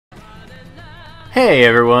Hey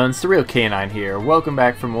everyone, surrealcanine here. Welcome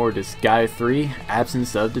back for more Disgaea 3,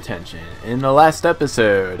 Absence of Detention. In the last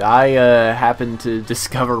episode, I happened to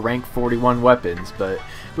discover rank 41 weapons, but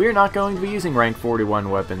we are not going to be using rank 41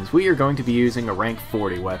 weapons. We are going to be using a rank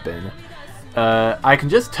 40 weapon. I can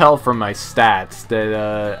just tell from my stats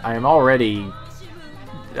that I already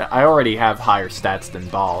have higher stats than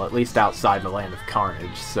Baal, at least outside the land of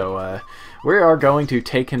Carnage. So we are going to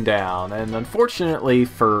take him down, and unfortunately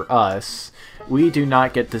for us, we do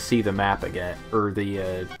not get to see the map again, or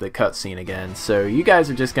the cutscene again, so you guys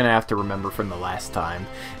are just going to have to remember from the last time.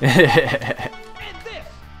 I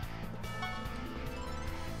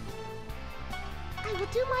will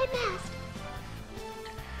do my best.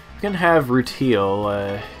 I'm going to have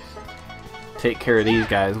Rutiel take care of these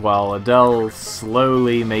guys while Adele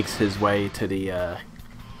slowly makes his way to the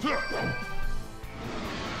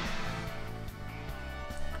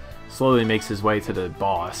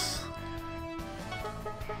boss.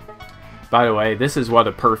 By the way, this is what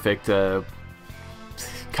a perfect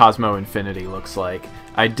Cosmo Infinity looks like.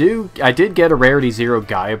 I did get a Rarity 0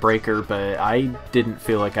 Gaia Breaker, but I didn't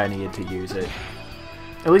feel like I needed to use it.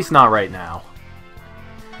 At least not right now.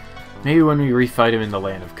 Maybe when we refight him in the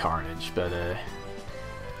Land of Carnage, but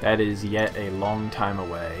that is yet a long time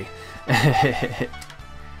away.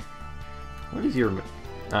 What is your...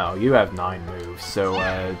 Oh, you have 9 moves, so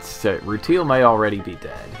Rutiel may already be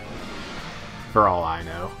dead. For all I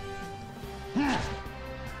know.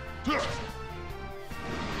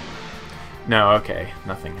 No, okay,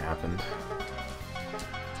 nothing happened.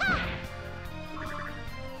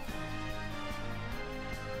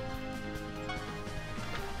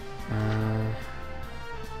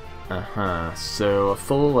 So a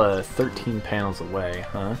full 13 panels away,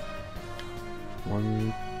 huh?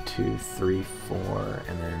 1, 2, 3, 4,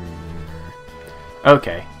 and then...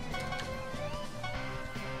 Okay.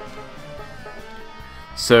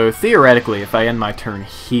 So, theoretically, if I end my turn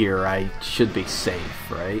here, I should be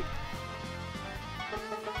safe, right?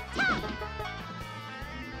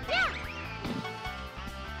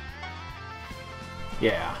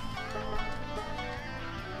 Yeah.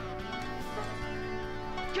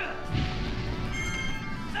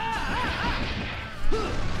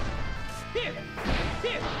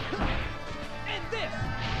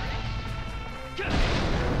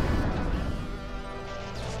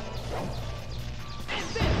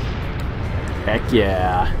 Heck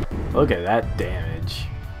yeah. Look at that damage.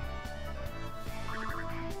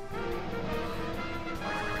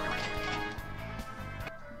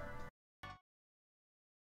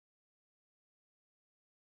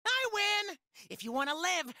 I win! If you want to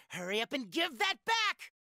live, hurry up and give that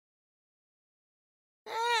back!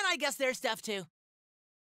 And I guess their stuff too.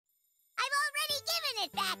 I've already given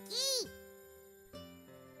it back, Key!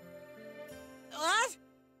 What?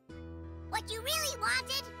 What you really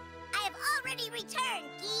wanted, I have already returned,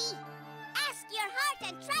 Key. Ask your heart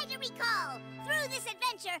and try to recall. Through this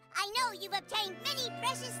adventure, I know you've obtained many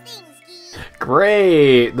precious things, Key.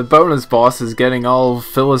 Great! The bonus boss is getting all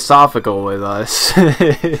philosophical with us. What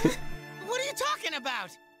are you talking about?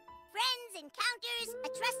 Friends, encounters, a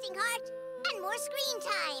trusting heart, and more screen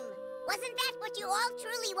time. Wasn't that what you all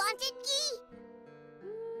truly wanted, Key?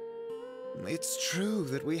 It's true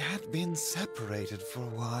that we had been separated for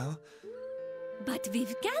a while. But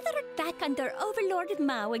we've gathered back under Overlord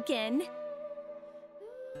Mao again.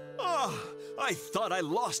 Ah, I thought I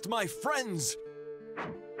lost my friends.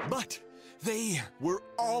 But they were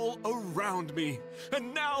all around me,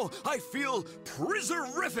 and now I feel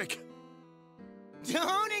prisorific.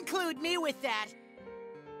 Don't include me with that.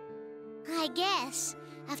 I guess.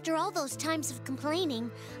 After all those times of complaining,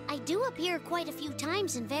 I do appear quite a few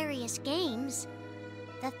times in various games.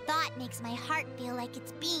 The thought makes my heart feel like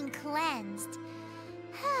it's being cleansed.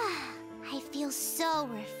 I feel so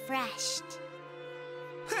refreshed.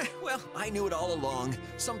 Well, I knew it all along.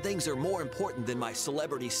 Some things are more important than my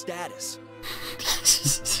celebrity status.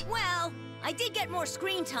 Well, I did get more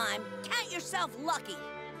screen time. Count yourself lucky.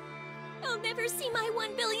 I'll never see my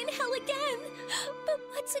 1 billion hell again. But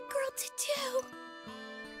what's a girl to do?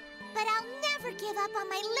 But I'll never give up on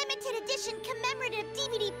my limited edition commemorative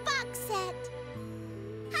DVD box set.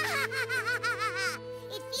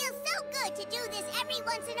 It feels so good to do this every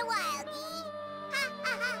once in a while, Dee.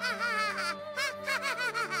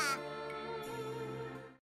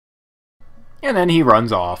 And then he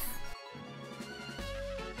runs off.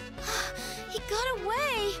 He got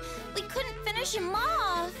away. We couldn't finish him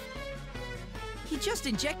off. He just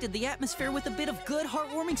injected the atmosphere with a bit of good,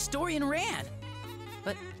 heartwarming story and ran.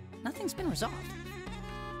 But nothing's been resolved.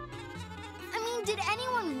 I mean, did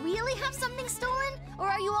anyone really have something stolen? Or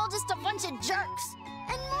are you all just a bunch of jerks?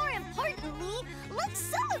 And more importantly, Let's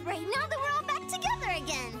celebrate now that we're all back together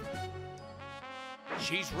again.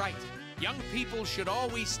 She's right. Young people should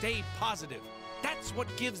always stay positive. That's what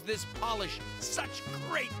gives this polish such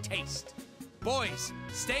great taste. Boys,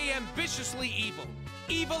 stay ambitiously evil.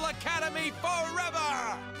 Evil Academy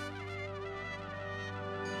forever!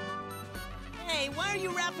 Hey, why are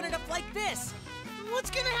you wrapping it up like this?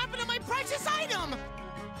 What's gonna happen to my precious item?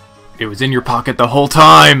 It was in your pocket the whole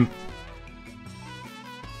time!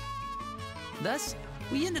 Thus,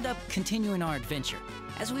 we ended up continuing our adventure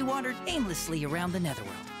as we wandered aimlessly around the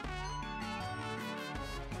Netherworld.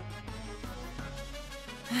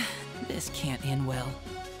 This can't end well.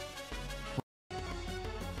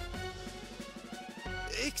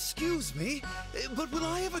 Excuse me, but will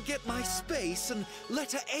I ever get my space and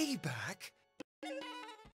letter A back?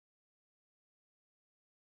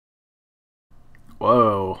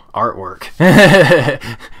 Whoa, artwork.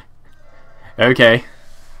 Okay.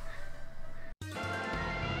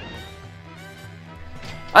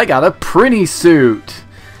 I got a pretty suit.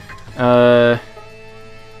 It's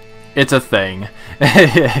a thing.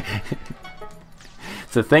 It's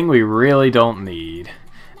a thing we really don't need.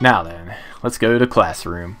 Now then, let's go to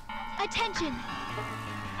classroom. Attention!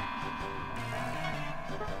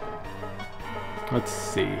 Let's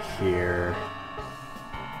see here.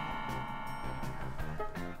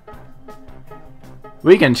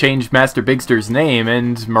 We can change Master Bigster's name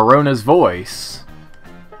and Marona's voice.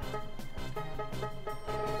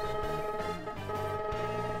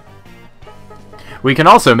 We can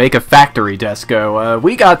also make a factory Desco.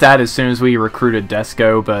 We got that as soon as we recruited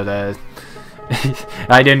Desco, but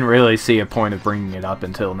I didn't really see a point of bringing it up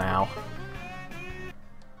until now.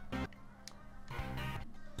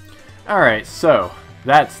 Alright, so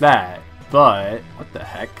that's that. But, what the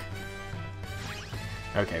heck?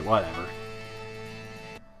 Okay, whatever.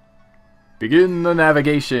 Begin the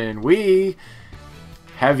navigation. We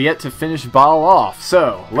have yet to finish Baal off,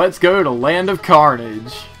 so let's go to Land of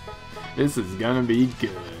Carnage. This is gonna be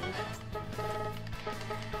good.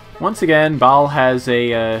 Once again, Baal has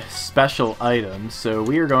a special item, so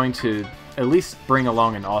we are going to at least bring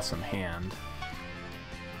along an awesome hand.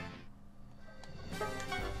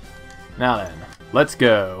 Now then, let's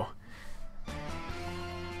go.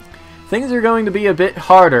 Things are going to be a bit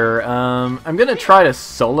harder. I'm gonna try to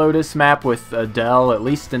solo this map with Adele, at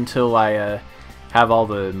least until I have all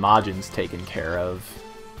the Majins taken care of.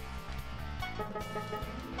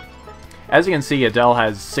 As you can see, Adele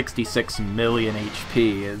has 66 million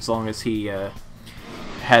HP, as long as he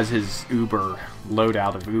has his Uber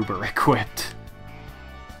loadout of Uber equipped.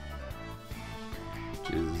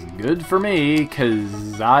 Which is good for me,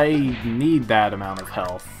 because I need that amount of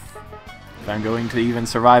health if I'm going to even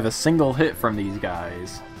survive a single hit from these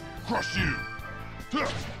guys. Crush you!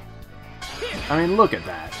 I mean, look at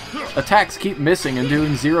that. Attacks keep missing and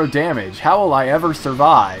doing 0 damage. How will I ever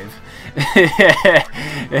survive?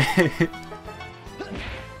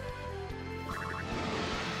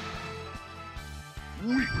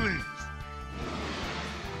 Weaklings!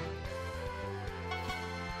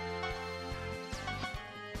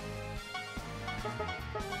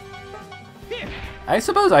 I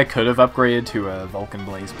suppose I could have upgraded to a Vulcan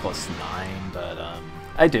Blaze +9, but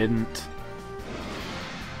I didn't.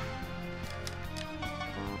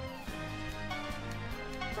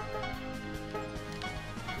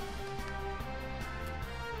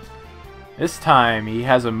 This time he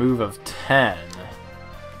has a move of 10.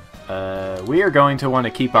 We are going to want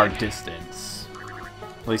to keep our distance.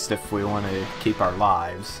 At least if we want to keep our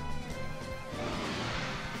lives.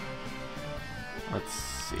 Let's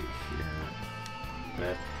see here.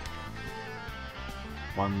 Bit.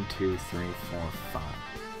 1, 2, 3, 4, 5.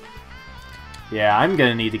 Yeah, I'm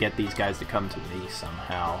gonna need to get these guys to come to me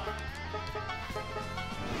somehow.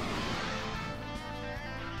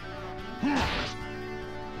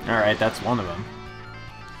 Alright, that's one of them.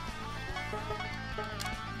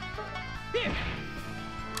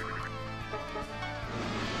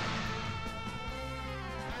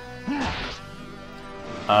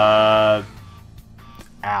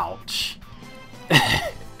 Ouch.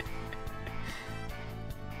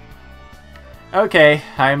 Okay,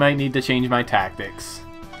 I might need to change my tactics.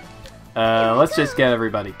 Let's just get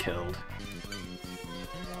everybody killed.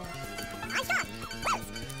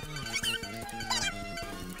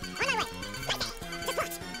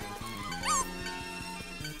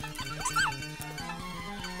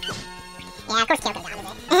 Yeah, of course Kyo could have gotten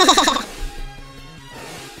it.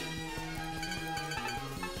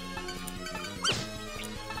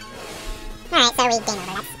 Alright, so we gain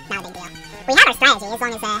over. That's not a big deal. We have our strategy, as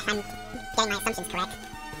long as I'm getting my assumptions correct.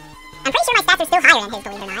 I'm pretty sure my stats are still higher than his,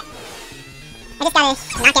 believe it or not. I just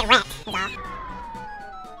gotta not get wrecked, is all.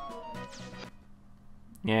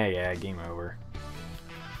 Yeah, game over.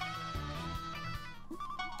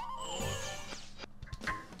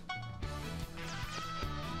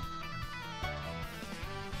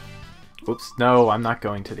 Oops, no, I'm not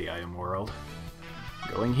going to the item world.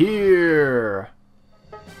 I'm going here!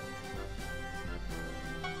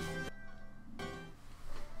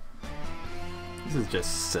 This is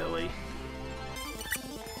just silly.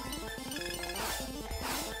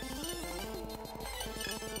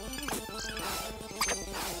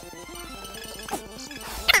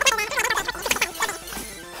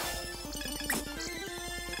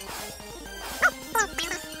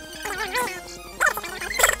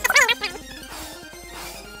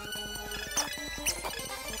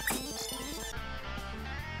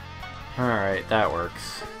 Alright, that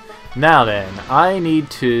works. Now then, I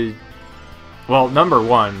need to... Well, number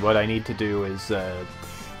one, what I need to do is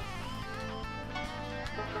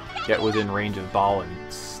get within range of Baal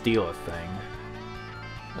and steal a thing.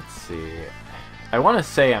 Let's see. I want to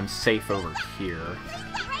say I'm safe over here.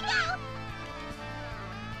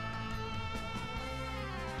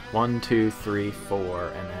 1, 2, 3, 4,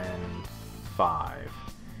 and then 5.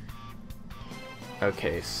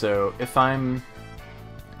 Okay, so if I'm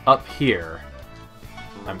up here,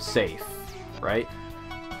 I'm safe, right?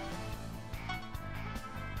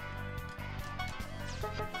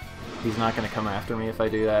 He's not going to come after me if I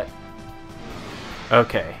do that?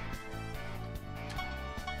 Okay.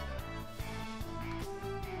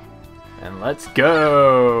 And let's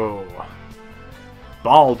go!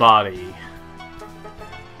 Ball body!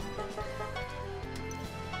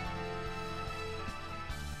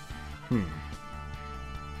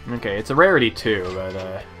 Okay, it's a rarity too, but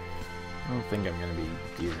I don't think I'm going to be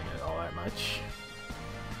using it all that much.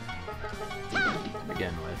 To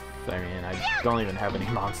begin with. I mean, I don't even have any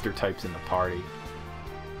monster types in the party.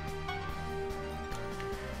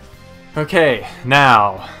 Okay,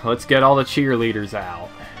 now, let's get all the cheerleaders out.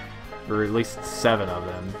 Or at least 7 of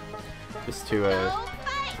them. Just to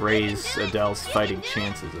raise Adele's fighting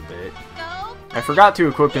chances a bit. I forgot to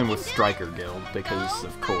equip him with Striker Guild, because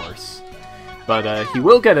of course. But he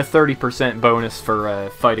will get a 30% bonus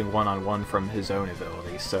for fighting one-on-one from his own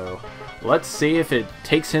ability, so let's see if it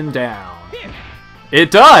takes him down.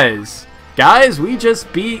 It does! Guys, we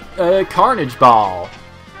just beat Carnage Baal.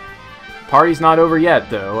 Party's not over yet,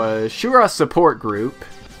 though. Shura Support Group.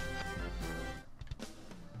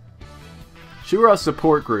 Shura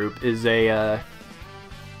Support Group is a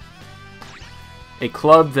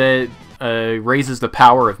club that raises the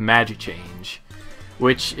power of Magic Change,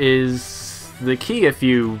 which is the key if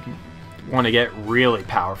you want to get really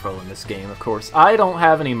powerful in this game, of course. I don't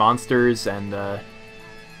have any monsters, and that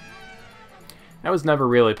was never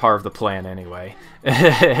really part of the plan anyway.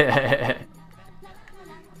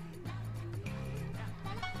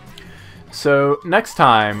 So, next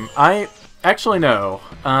time, actually, no.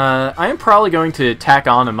 I am probably going to tack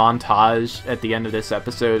on a montage at the end of this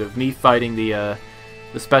episode of me fighting the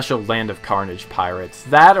special Land of Carnage pirates.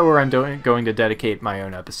 That, or I'm going to dedicate my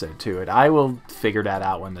own episode to it. I will figure that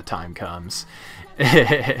out when the time comes.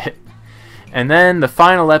 And then the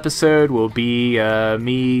final episode will be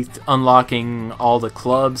me unlocking all the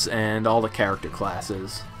clubs and all the character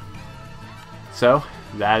classes. So,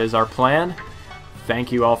 that is our plan.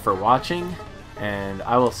 Thank you all for watching, and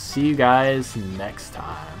I will see you guys next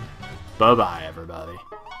time. Bye-bye, everybody.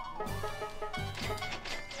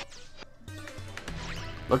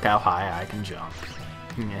 Look how high I can jump.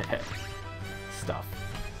 Stuff.